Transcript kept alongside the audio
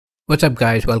What's up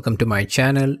guys, welcome to my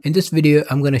channel. In this video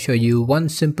I'm going to show you one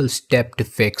simple step to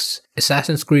fix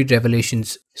Assassin's Creed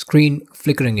Revelations screen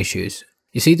flickering issues.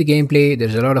 You see the gameplay,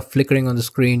 there's a lot of flickering on the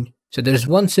screen. So there's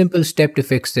one simple step to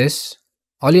fix this.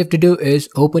 All you have to do is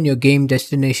open your game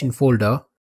destination folder.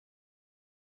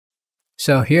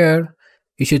 So here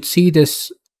you should see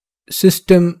this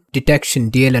system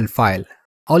detection DLL file.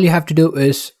 All you have to do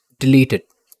is delete it.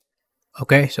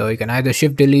 Okay, so you can either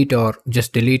shift delete or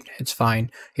just delete, it's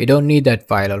fine. You don't need that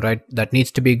file, alright? That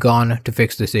needs to be gone to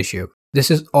fix this issue.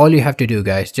 This is all you have to do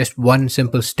guys, just one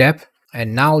simple step.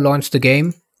 And now launch the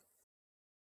game.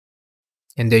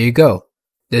 And there you go.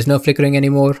 There's no flickering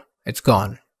anymore, it's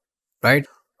gone. Right?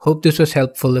 Hope this was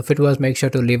helpful. If it was, make sure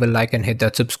to leave a like and hit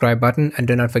that subscribe button. And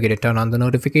do not forget to turn on the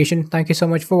notification. Thank you so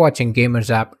much for watching. Gamers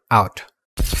App out.